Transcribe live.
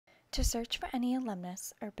To search for any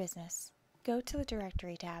alumnus or business, go to the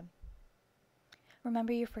Directory tab.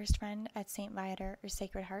 Remember your first friend at St. Viator or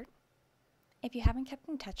Sacred Heart? If you haven't kept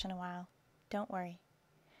in touch in a while, don't worry.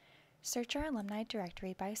 Search our Alumni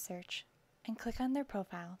Directory by search and click on their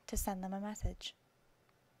profile to send them a message.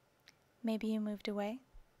 Maybe you moved away?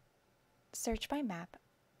 Search by map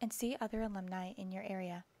and see other alumni in your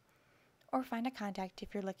area, or find a contact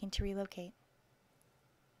if you're looking to relocate.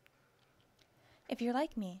 If you're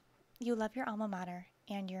like me, you love your alma mater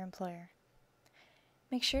and your employer.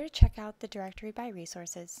 Make sure to check out the directory by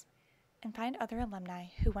resources and find other alumni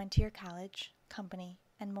who went to your college, company,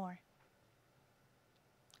 and more.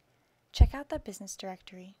 Check out the business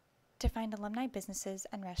directory to find alumni businesses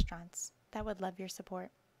and restaurants that would love your support.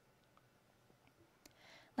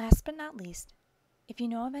 Last but not least, if you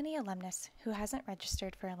know of any alumnus who hasn't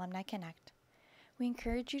registered for Alumni Connect, we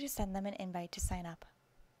encourage you to send them an invite to sign up.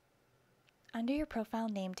 Under your Profile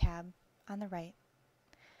Name tab on the right,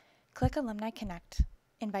 click Alumni Connect,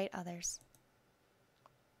 Invite Others.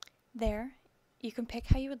 There, you can pick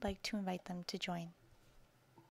how you would like to invite them to join.